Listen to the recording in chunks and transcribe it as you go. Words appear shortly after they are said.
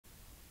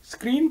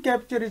Screen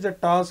capture is a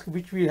task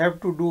which we have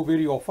to do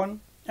very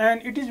often,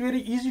 and it is very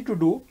easy to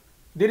do.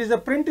 There is a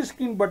print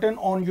screen button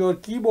on your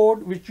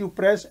keyboard which you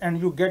press and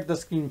you get the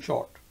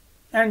screenshot.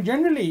 And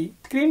generally,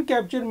 screen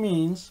capture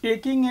means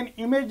taking an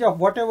image of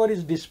whatever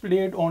is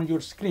displayed on your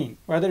screen,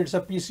 whether it's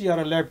a PC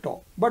or a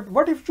laptop. But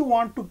what if you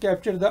want to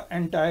capture the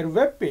entire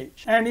web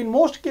page? And in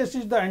most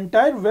cases, the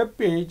entire web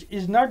page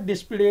is not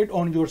displayed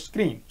on your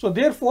screen. So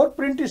therefore,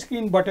 print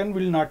screen button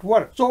will not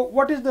work. So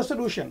what is the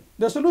solution?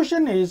 The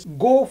solution is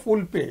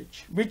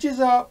GoFullPage, which is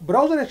a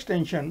browser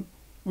extension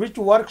which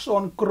works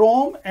on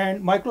Chrome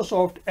and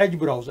Microsoft Edge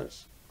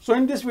browsers. So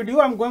in this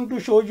video, I'm going to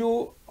show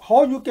you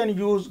how you can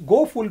use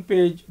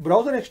GoFullPage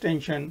browser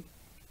extension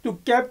to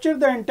capture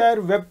the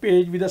entire web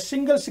page with a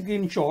single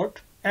screenshot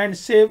and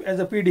save as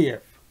a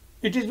PDF.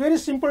 It is very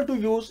simple to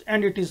use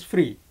and it is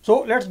free. So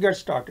let's get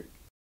started.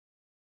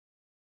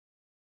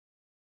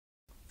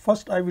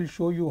 First, I will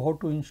show you how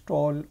to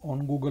install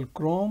on Google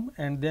Chrome,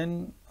 and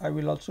then I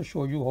will also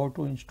show you how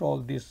to install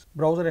this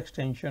browser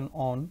extension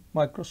on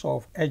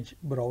Microsoft Edge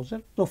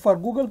browser. So for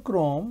Google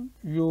Chrome,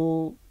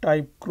 you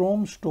type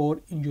Chrome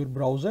Store in your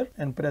browser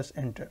and press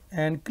enter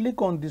and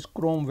click on this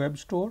Chrome Web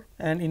Store,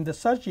 and in the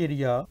search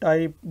area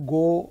type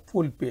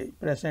GoFullPage,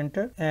 press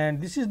enter,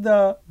 and this is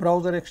the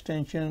browser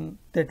extension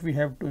that we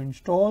have to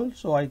install.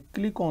 So I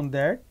click on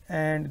that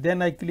and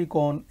then I click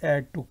on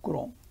add to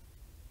Chrome.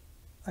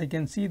 I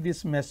can see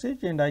this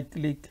message and I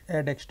click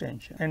add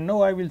extension, and now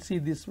I will see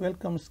this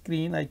welcome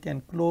screen. I can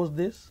close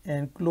this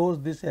and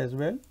close this as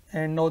well,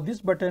 and now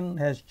this button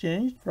has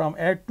changed from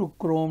add to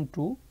Chrome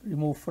to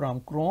remove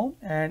from Chrome.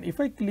 And if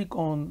I click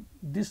on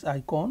this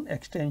icon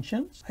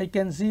extensions, I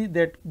can see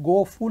that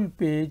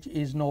GoFullPage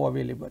is now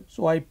available.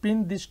 So I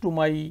pin this to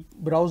my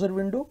browser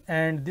window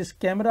and this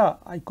camera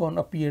icon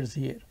appears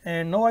here,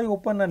 and now I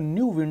open a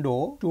new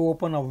window to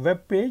open a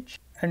web page.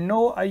 And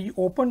now I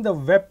open the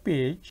web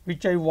page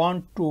which I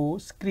want to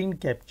screen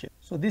capture.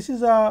 So this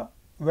is a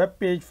web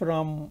page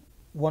from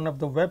one of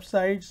the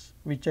websites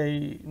which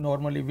I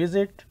normally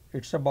visit.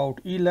 It's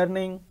about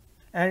e-learning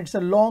and it's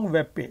a long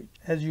web page.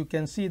 As you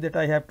can see that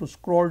I have to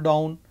scroll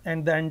down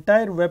and the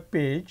entire web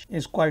page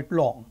is quite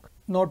long.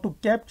 Now to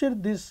capture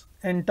this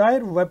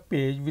entire web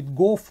page with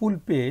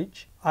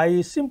GoFullPage,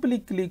 I simply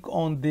click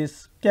on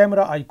this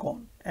camera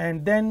icon,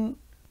 and then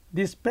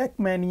this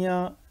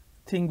Pac-Mania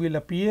thing will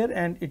appear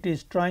and it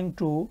is trying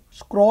to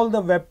scroll the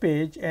web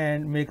page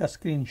and make a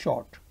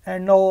screenshot.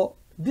 And now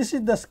this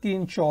is the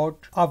screenshot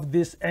of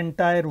this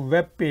entire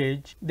web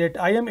page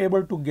that I am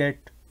able to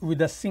get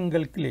with a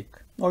single click.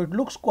 Now it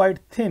looks quite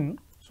thin,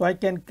 so I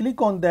can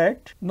click on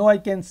that. Now I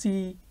can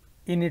see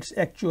in its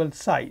actual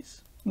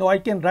size. Now I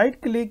can right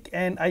click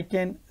and I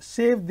can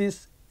save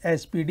this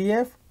as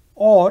PDF,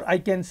 or I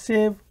can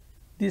save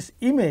this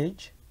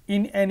image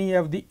in any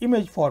of the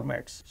image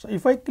formats. So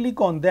if I click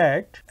on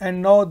that,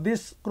 and now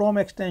this Chrome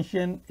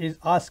extension is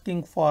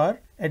asking for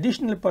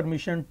additional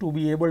permission to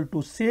be able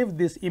to save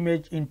this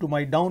image into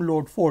my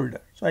download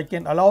folder. So I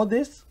can allow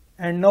this,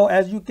 and now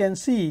as you can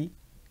see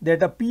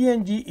that a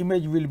PNG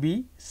image will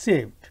be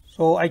saved.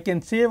 So I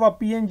can save a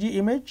PNG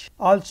image.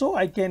 Also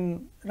I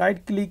can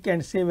right click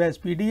and save as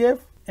PDF,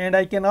 and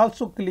I can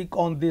also click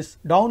on this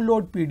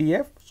download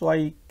PDF. So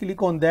I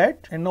click on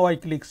that and now I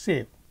click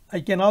save. I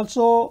can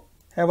also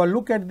have a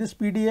look at this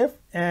PDF,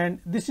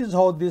 and this is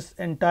how this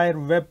entire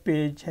web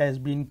page has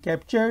been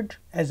captured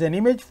as an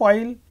image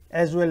file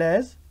as well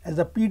as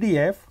a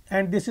PDF.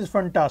 And this is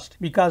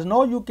fantastic because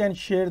now you can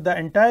share the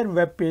entire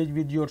web page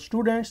with your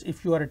students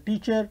if you are a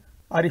teacher,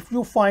 or if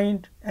you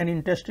find an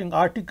interesting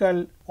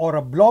article or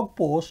a blog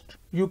post,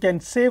 you can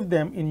save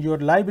them in your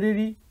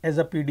library as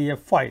a PDF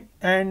file.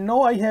 And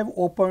now I have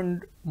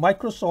opened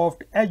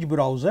Microsoft Edge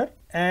browser,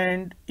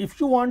 and if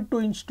you want to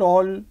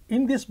install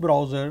in this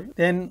browser,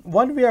 then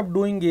one way of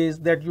doing is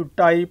that you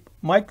type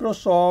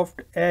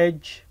Microsoft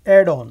Edge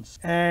add-ons,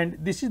 and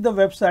this is the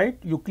website.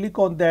 You click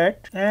on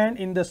that and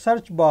in the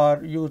search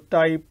bar you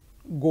type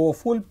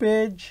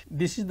GoFullPage.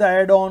 This is the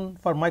add-on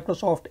for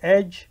Microsoft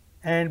Edge,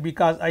 and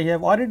because I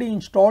have already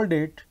installed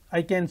it,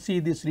 I can see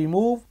this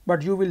remove,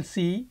 but you will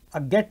see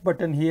a get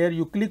button here.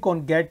 You click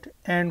on get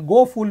and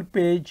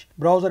GoFullPage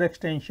browser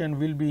extension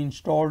will be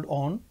installed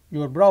on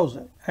your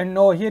browser. And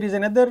now here is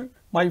another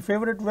my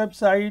favorite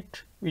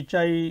website which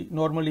I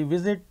normally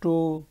visit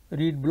to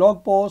read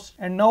blog posts.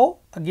 And now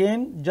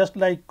again, just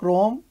like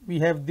Chrome, we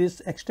have this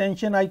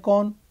extension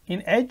icon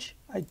in Edge.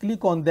 I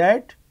click on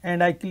that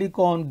and I click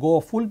on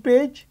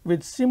GoFullPage.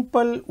 With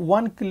simple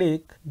one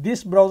click,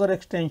 this browser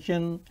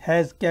extension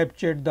has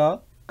captured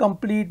the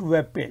complete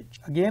web page.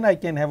 Again, I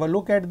can have a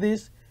look at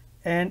this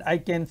and I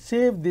can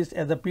save this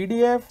as a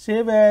PDF,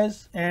 save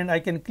as, and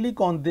I can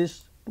click on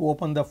this to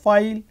open the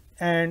file,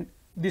 and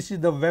this is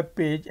the web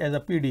page as a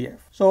PDF.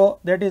 So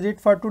that is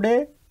it for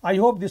today. I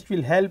hope this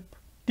will help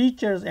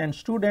teachers and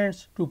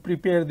students to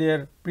prepare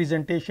their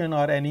presentation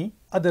or any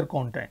other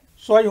content.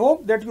 So I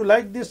hope that you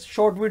like this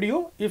short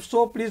video. If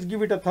so, please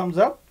give it a thumbs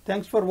up.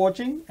 Thanks for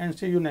watching and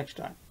see you next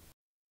time.